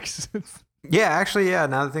economics? Yeah, actually, yeah.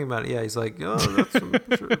 Now that I think about it, yeah, he's like, oh, that's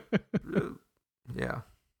yeah.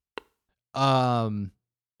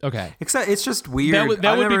 Okay. Except it's just weird.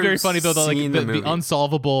 That would be very funny though. The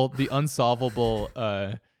unsolvable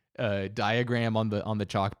diagram on the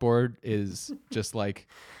chalkboard is just like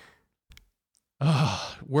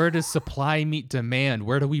where does supply meet demand?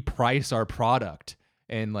 Where do we price our product?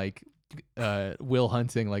 And like Will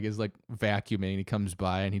Hunting like is like vacuuming and he comes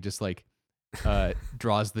by and he just like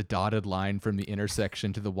draws the dotted line from the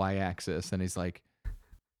intersection to the y-axis and he's like,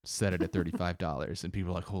 set it at $35. And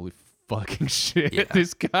people are like, holy fucking shit,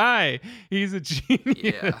 this guy, he's a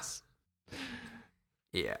genius.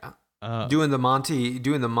 Yeah. Doing the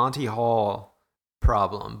Monty Hall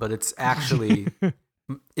problem, but it's actually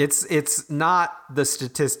it's not the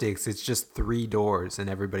statistics, it's just 3 doors and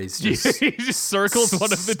everybody's just he just circles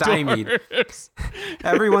one of the stymied. doors.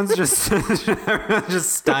 Everyone's just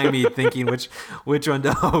stymied thinking which one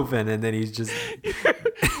to open, and then he's just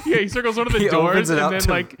he circles one of the doors and then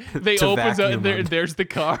like they opens up and there's the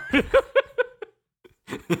car.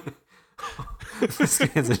 This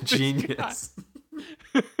guy's a genius.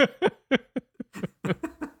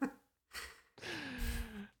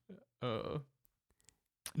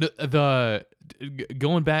 The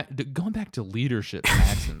going back to leadership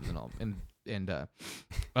maxims and all and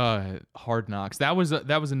Hard Knocks, that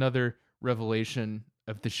was another revelation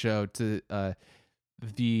of the show. To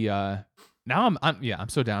now I'm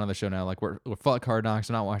so down on the show now. Like we're fuck Hard Knocks.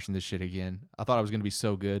 I'm not watching this shit again. I thought it was gonna be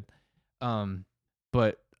so good,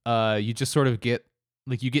 but you just sort of get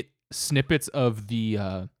like you get snippets of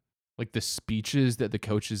the like the speeches that the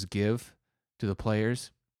coaches give to the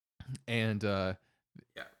players, and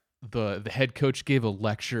the head coach gave a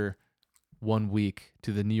lecture one week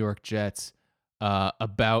to the New York Jets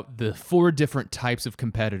about the 4 different types of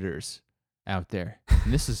competitors out there.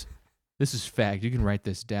 And this is fact. You can write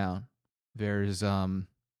this down. There's I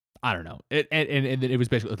don't know. It was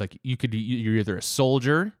basically like you're either a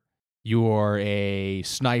soldier, you're a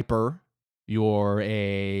sniper, you're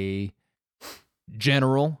a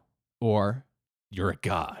general, or you're a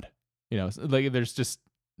god. You know, like there's just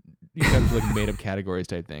you have like made up categories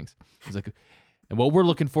type things. It's like, and what we're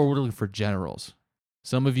looking for generals.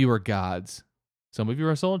 Some of you are gods. Some of you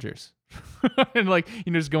are soldiers. And like,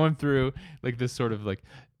 you know, just going through like this sort of like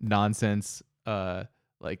nonsense,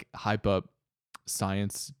 like hype up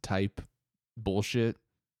science type bullshit.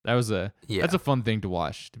 That's a fun thing to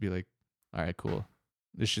watch, to be like, all right, cool.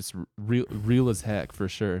 This shit's real as heck for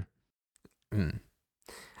sure. Maybe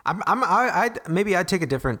I'd take a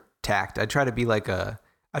different tact. I try to be like a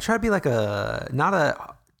not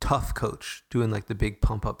a tough coach doing like the big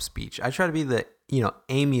pump up speech. I try to be the, you know,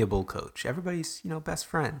 amiable coach. Everybody's, you know, best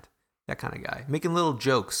friend. That kind of guy. Making little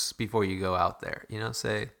jokes before you go out there, you know,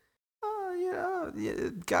 say,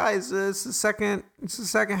 guys, it's the second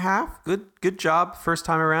half. Good job first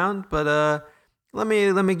time around, but let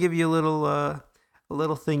me give you a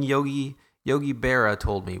little thing Yogi Berra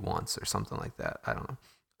told me once or something like that. I don't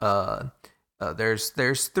know. There's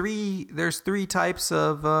three types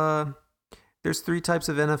of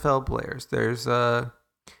NFL players.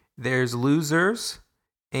 There's losers,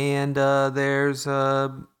 and there's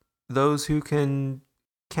those who can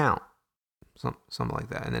count, something like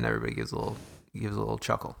that. And then everybody gives a little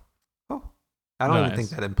chuckle. Oh, I don't even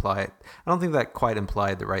think that implied. I don't think that quite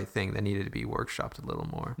implied the right thing. That needed to be workshopped a little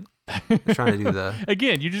more. I'm trying to do the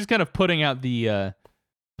again. You're just kind of putting out the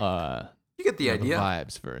You get the idea. The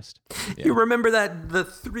vibes first. Yeah. You remember that the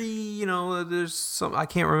 3, you know, there's some, I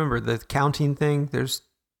can't remember the counting thing. There's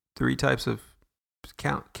 3 types of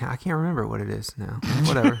count. I can't remember what it is now.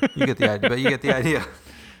 Whatever. You get the idea, but you get the idea.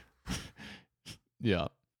 Yeah.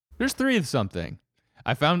 There's 3 of something.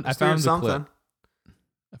 I found the clip.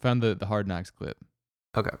 I found the Hard Knocks clip.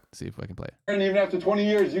 Okay. Let's see if I can play it. And even after 20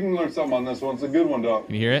 years, you can learn something on this one. It's a good one, dog.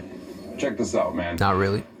 Can you hear it? Check this out, man. Not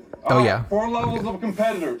really. All right, yeah. 4 levels of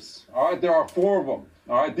competitors. All right, there are 4 of them.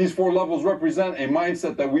 All right, these 4 levels represent a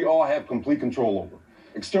mindset that we all have complete control over.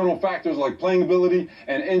 External factors like playing ability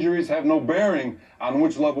and injuries have no bearing on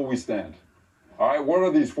which level we stand. All right, what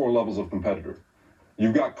are these 4 levels of competitor?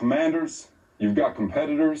 You've got commanders, you've got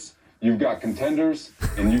competitors, you've got contenders,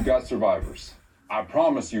 and you've got survivors. I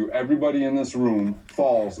promise you, everybody in this room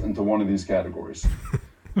falls into one of these categories.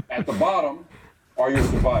 At the bottom are your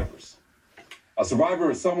survivors. A survivor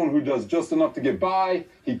is someone who does just enough to get by.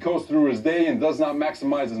 He coasts through his day and does not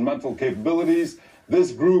maximize his mental capabilities.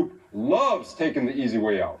 This group loves taking the easy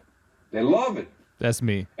way out. They love it. That's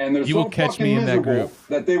me. And they're you so will catch fucking me in that miserable group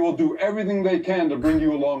that they will do everything they can to bring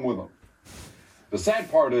you along with them. The sad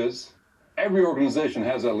part is, every organization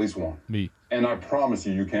has at least one. Me. And I promise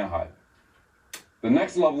you, you can't hide it. The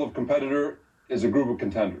next level of competitor is a group of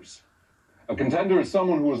contenders. A contender is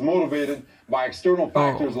someone who is motivated by external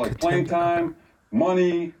factors like playing time,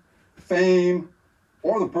 money, fame,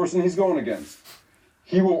 or the person he's going against.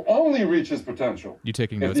 He will only reach his potential you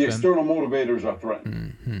taking if notes, the Ben? external motivators are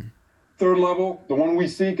threatened. Third level, the one we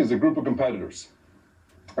seek, is a group of competitors.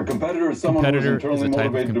 A competitor is someone who is internally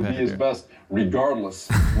motivated to be his best regardless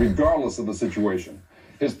of the situation.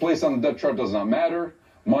 His place on the depth chart does not matter.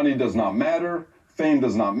 Money does not matter. Fame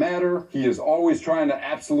does not matter. He is always trying to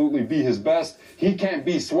absolutely be his best. He can't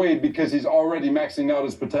be swayed because he's already maxing out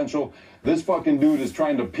his potential. This fucking dude is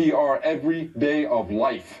trying to PR every day of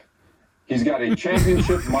life. He's got a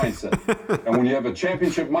championship mindset. And when you have a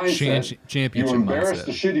championship mindset, you embarrass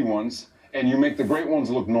the shitty ones and you make the great ones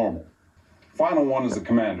look normal. Final one is the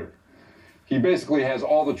commander. He basically has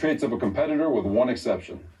all the traits of a competitor with one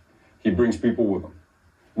exception. He brings people with him.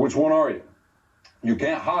 Which one are you? You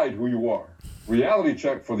can't hide who you are. Reality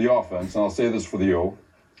check for the offense, and I'll say this for the O.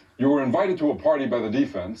 You were invited to a party by the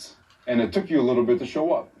defense, and it took you a little bit to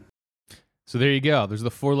show up. So there you go. There's the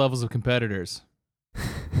 4 levels of competitors.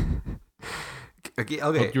 Okay.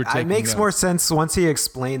 It makes more sense once he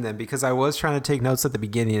explained them, because I was trying to take notes at the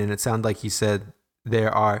beginning, and it sounded like he said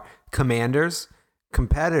there are commanders,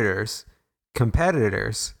 competitors,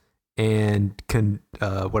 and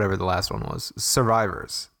whatever the last one was,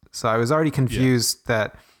 survivors. So I was already confused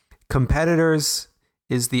that competitors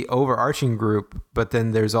is the overarching group, but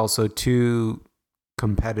then there's also 2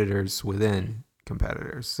 competitors within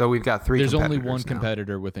competitors. So we've got 3 There's competitors only one now.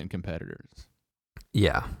 competitor within competitors.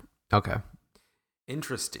 Yeah. Okay.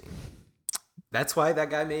 Interesting. That's why that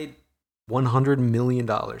guy made $100 million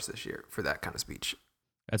this year for that kind of speech.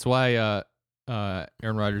 That's why Aaron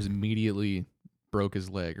Rodgers immediately broke his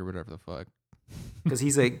leg or whatever the fuck. Because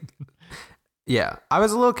he's a... Yeah. I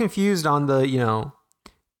was a little confused on the,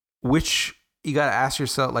 which... You got to ask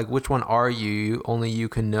yourself, like, which one are you? Only you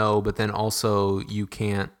can know, but then also you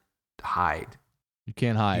can't hide. You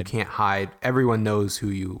can't hide. You can't hide. Everyone knows who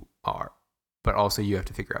you are, but also you have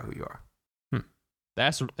to figure out who you are.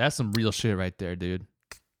 That's some real shit right there, dude.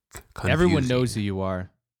 Confusing. Everyone knows who you are,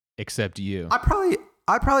 except you. I'd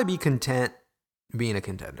probably be content being a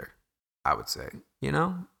contender. I would say, in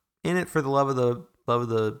it for the love of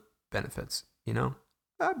the benefits.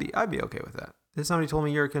 I'd be okay with that. If somebody told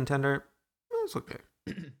me you're a contender, that's okay.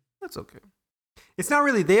 That's okay. It's not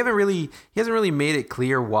really. He hasn't really made it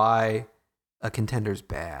clear why a contender's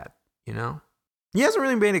bad. He hasn't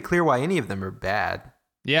really made it clear why any of them are bad.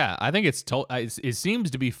 Yeah, I think it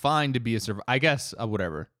seems to be fine to be a survivor. I guess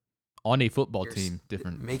whatever. On a football team,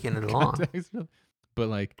 different making it along.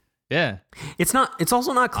 But yeah, it's not. It's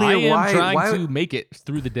also not clear why. I am trying to make it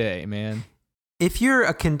through the day, man. If you're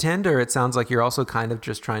a contender, it sounds like you're also kind of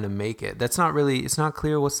just trying to make it. That's not really. It's not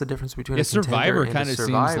clear what's the difference between a contender survivor and kind a of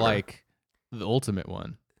survivor. seems like the ultimate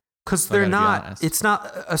one. Because they're not. It's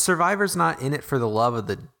not. A survivor's not in it for the love of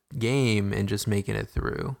the game and just making it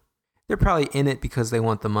through. They're probably in it because they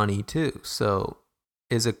want the money too. So,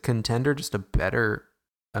 is a contender just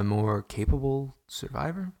a more capable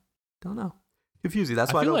survivor? Don't know. Confusing.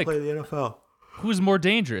 That's why I don't play the NFL. Who's more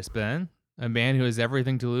dangerous, Ben? A man who has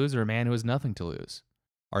everything to lose or a man who has nothing to lose?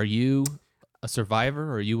 Are you a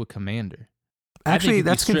survivor or are you a commander? Actually,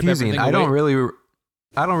 that's confusing. I don't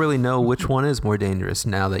really know which one is more dangerous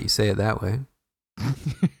now that you say it that way.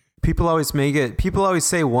 People always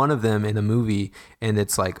say one of them in a movie and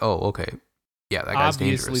it's like, oh, okay. Yeah, that guy's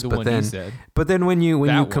obviously dangerous. The one he said. But then when you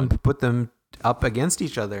put them up against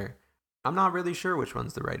each other, I'm not really sure which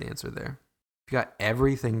one's the right answer there. If you got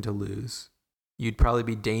everything to lose, you'd probably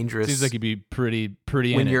be dangerous. Seems like you'd be pretty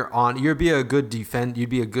when you'd be a good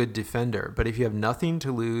defender. But if you have nothing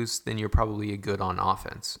to lose, then you're probably good on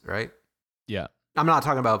offense, right? Yeah. I'm not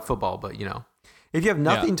talking about football, but if you have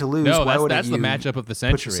nothing to lose, why wouldn't that's you the matchup of the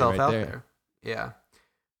century put yourself right out there. Yeah.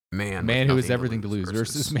 Man who has everything to lose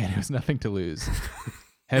versus man who has nothing to lose.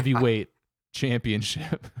 Heavyweight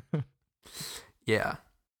championship. Yeah.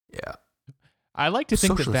 I like to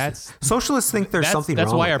think that's socialists think there's something wrong.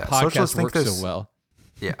 That's why our with podcast works so well.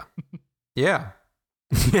 Yeah. Yeah.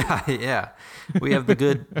 We have the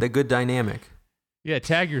good dynamic. Yeah,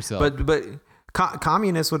 tag yourself. But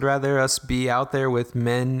communists would rather us be out there with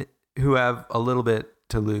men who have a little bit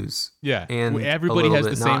to lose. Yeah, and everybody has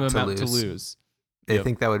the same amount to lose. They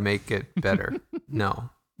think that would make it better. No,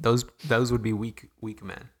 those would be weak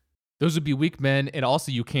men. Those would be weak men, and also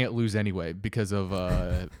you can't lose anyway because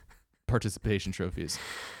of participation trophies.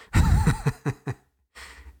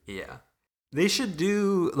 Yeah. They should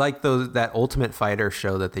do like that Ultimate Fighter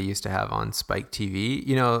show that they used to have on Spike TV.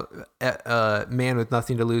 Man with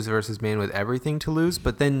nothing to lose versus man with everything to lose.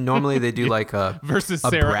 But then normally they do like a versus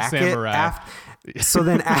bracket samurai. So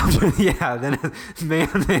then after, then man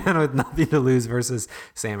with nothing to lose versus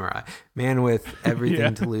samurai. Man with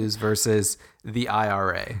everything to lose versus the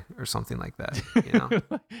IRA or something like that.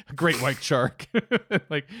 Great white shark,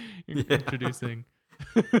 introducing.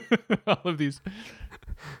 All of these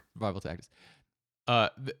survival tactics.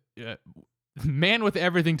 Man with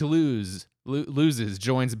everything to loses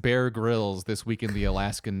joins Bear Grylls this week in the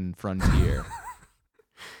Alaskan frontier.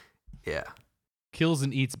 Yeah. Kills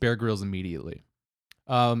and eats Bear Grylls immediately.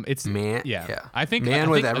 It's Man. yeah. I think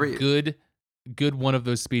a good one of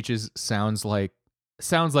those speeches sounds like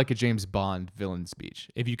a James Bond villain speech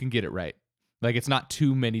if you can get it right. Like it's not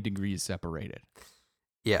too many degrees separated.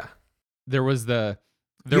 Yeah. You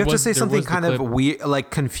have to say something kind of weird,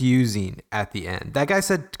 like confusing at the end. That guy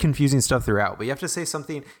said confusing stuff throughout, but you have to say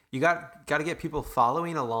something. You got to get people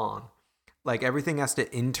following along. Like everything has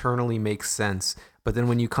to internally make sense. But then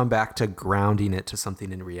when you come back to grounding it to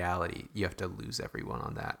something in reality, you have to lose everyone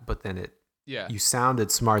on that. But then you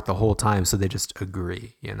sounded smart the whole time, so they just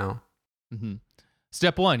agree, you know? Mm-hmm.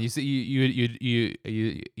 Step one, you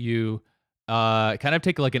kind of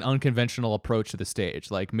take like an unconventional approach to the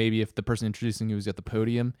stage. Like maybe if the person introducing you is at the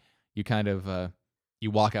podium, you kind of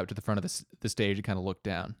you walk out to the front of the stage and kind of look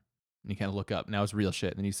down, and you kind of look up. Now it's real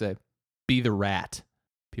shit. And then you say, "Be the rat."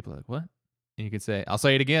 People are like, "What?" And you can say, "I'll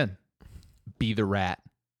say it again. Be the rat."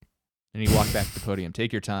 And you walk back to the podium.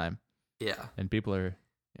 Take your time. Yeah. And people are,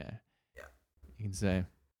 yeah. You can say,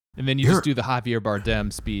 and then you just do the Javier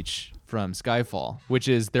Bardem speech from Skyfall, which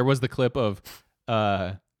is there was the clip of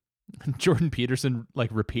Jordan Peterson like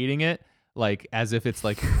repeating it like as if it's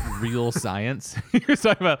like real science. He was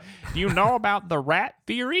talking about, do you know about the rat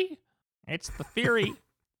theory? It's the theory.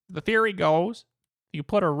 The theory goes, you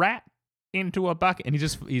put a rat into a bucket, and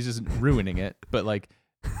he's just ruining it. But like,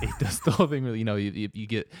 it does the whole thing. You know, you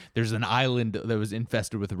get there's an island that was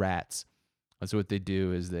infested with rats. So what they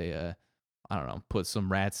do is they, I don't know, put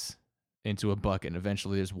some rats into a bucket, and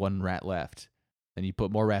eventually there's one rat left. Then you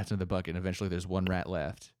put more rats in the bucket, and eventually there's one rat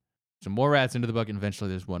left. Some more rats into the bucket, and eventually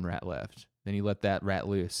there's one rat left. Then you let that rat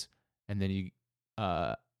loose, and then you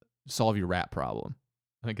solve your rat problem.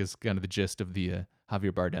 I think is kind of the gist of the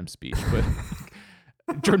Javier Bardem speech.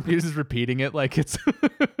 But Jordan Peterson's repeating it like it's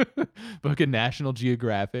fucking National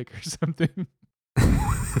Geographic or something.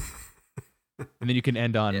 And then you can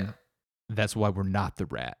end on, that's why we're not the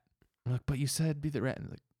rat. I'm like, but you said be the rat. And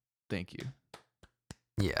like, thank you.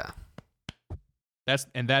 Yeah. That's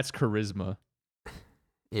charisma.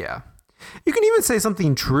 Yeah. You can even say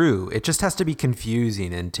something true. It just has to be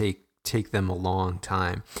confusing and take them a long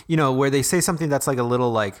time. You know, where they say something that's like a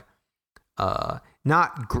little like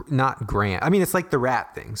not grand. I mean, it's like the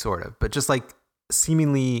rat thing sort of, but just like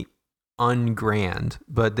seemingly ungrand,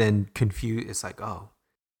 but then confused. It's like, oh,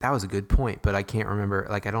 that was a good point, but I can't remember.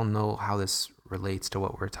 Like, I don't know how this relates to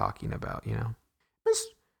what we're talking about, you know?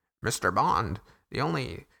 Mr. Bond, the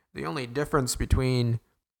only difference between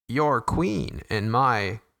your queen and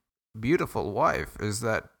my beautiful wife is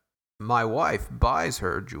that my wife buys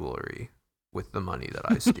her jewelry with the money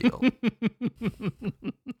that I steal.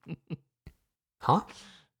 Huh?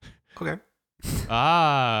 Okay.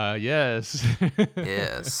 Ah, yes.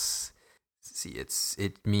 Yes. See,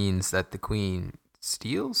 it means that the queen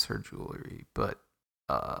steals her jewelry, but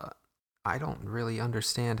I don't really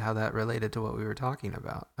understand how that related to what we were talking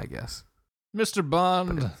about, I guess. Mr.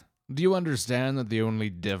 Bond, do you understand that the only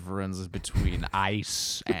difference between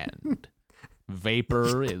ice and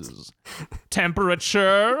vapor is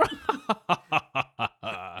temperature?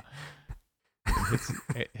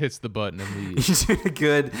 It hits the button and leaves. You did a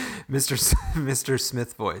good Mr.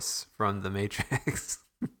 Smith voice from The Matrix.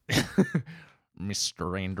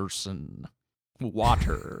 Mr. Anderson,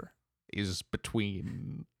 water is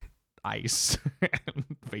between ice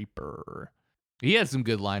and vapor. He had some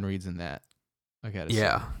good line reads in that. I gotta say.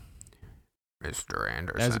 Yeah. Mr.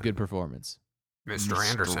 Anderson. That was a good performance. Mr.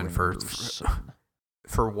 Anderson,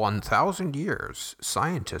 for 1,000 years,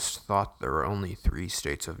 scientists thought there were only 3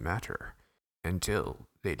 states of matter until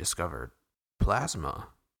they discovered plasma.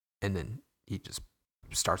 And then he just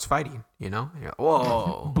starts fighting, you know? Like,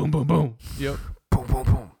 whoa. Boom, boom, boom. Yep. Boom, boom,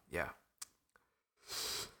 boom. Yeah.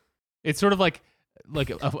 It's sort of like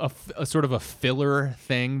a sort of a filler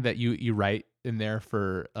thing that you write in there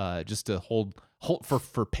for just to hold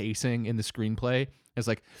for pacing in the screenplay. It's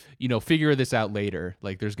like, you know, figure this out later.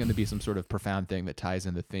 Like there's going to be some sort of profound thing that ties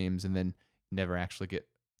in the themes, and then never actually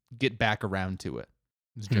get back around to it.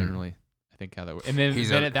 It's generally I think how that works. And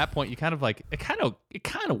then at that point you kind of like it kind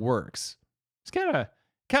of works. It's kind of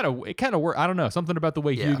work. I don't know, something about the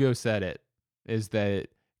way Hugo said it is that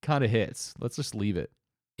it kind of hits. Let's just leave it.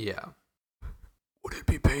 Yeah. Would it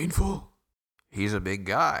be painful? He's a big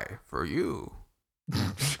guy for you.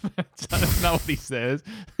 That's not what he says.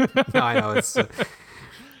 No, I know.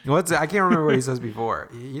 What's I can't remember what he says before.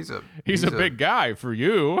 He's a big guy for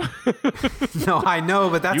you. No, I know,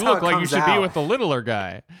 but that's you how look it like you comes should out. be with the littler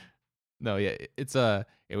guy. No, yeah,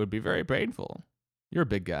 it would be very painful. You're a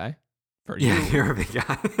big guy. For you. Yeah, you're a big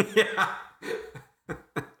guy. Yeah.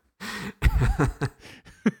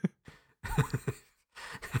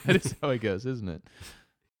 That is how it goes, isn't it?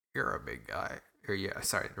 You're a big guy. Or yeah,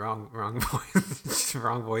 sorry, wrong voice.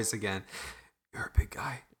 Wrong voice again. You're a big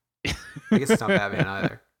guy. I guess it's not Batman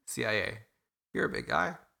either. CIA. You're a big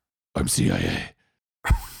guy. I'm CIA.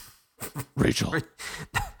 Rachel.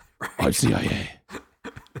 I'm CIA.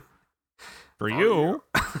 For you,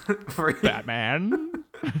 For you. Batman.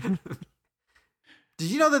 Did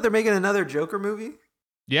you know that they're making another Joker movie?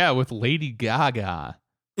 Yeah, with Lady Gaga.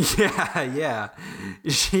 Yeah.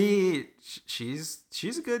 She's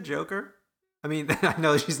a good Joker. I mean, I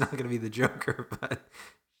know she's not going to be the Joker, but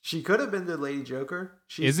she could have been the Lady Joker.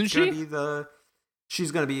 Isn't she?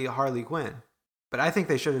 She's going to be Harley Quinn. But I think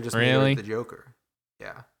they should have just Really? made her the Joker.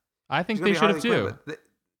 Yeah. I think She's they gonna be should have Harley too. Quinn, but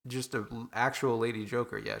just an actual Lady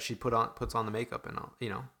Joker. Yeah, she puts on the makeup and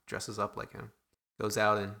dresses up like him. Goes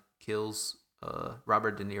out and kills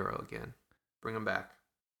Robert De Niro again. Bring him back.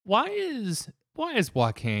 Why is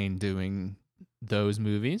Joaquin doing those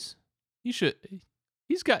movies? He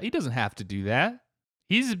doesn't have to do that.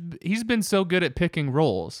 He's been so good at picking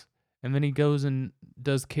roles, and then he goes and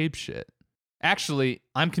does cape shit. Actually,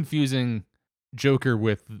 I'm confusing Joker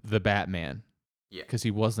with the Batman. Yeah. Because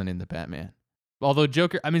he wasn't in the Batman. Although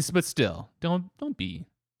Joker, I mean, but still, don't be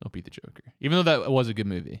the Joker. Even though that was a good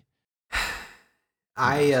movie.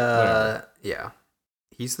 Yeah.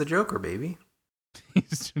 He's the Joker, baby.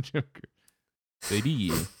 He's the Joker.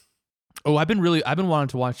 Baby. Oh, I've been wanting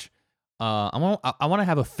to watch. I want to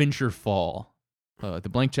have a Fincher fall. The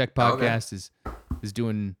Blank Check podcast is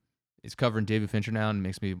covering David Fincher now, and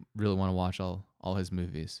makes me really want to watch all his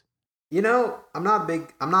movies. You know, I'm not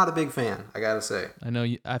a big fan, I gotta say. I know.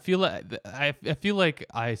 I feel like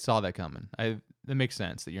I saw that coming. That makes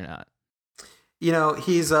sense that you're not. You know,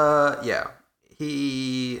 he's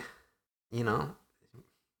he, you know,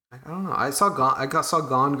 I don't know. I saw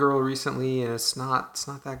Gone Girl recently, and it's not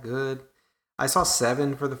that good. I saw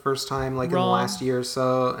Seven for the first time in the last year or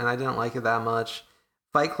so, and I didn't like it that much.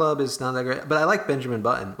 Fight Club is not that great, but I like Benjamin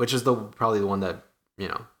Button, which is probably the one that,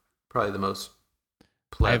 probably the most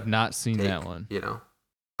I have not seen that one.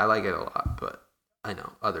 I like it a lot, but I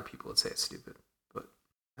know other people would say it's stupid, but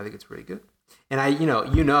I think it's pretty good. And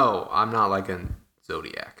I'm not liking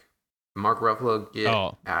Zodiac. Mark Ruffalo, get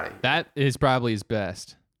out of here. That is probably his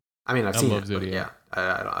best. I mean, I've seen it, Zodiac. But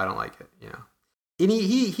yeah, I don't like it. And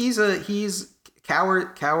he's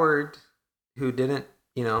coward who didn't,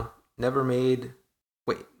 never made.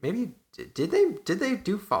 Wait, maybe did they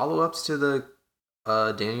do follow-ups to the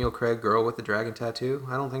Daniel Craig Girl with the Dragon Tattoo?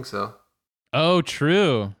 I don't think so. Oh,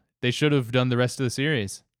 true. They should have done the rest of the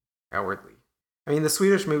series. Cowardly. I mean, the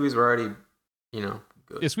Swedish movies were already,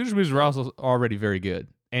 good. The Swedish movies were also already very good,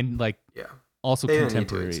 and also They didn't need to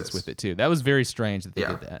contemporaries exist. with it too. That was very strange that they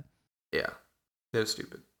did that. Yeah, it was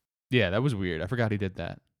stupid. Yeah, that was weird. I forgot he did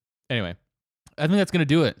that. Anyway, I think that's gonna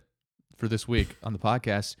do it for this week on the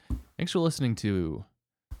podcast. Thanks for listening to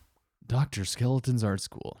Dr. Skeleton's Art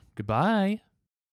School. Goodbye.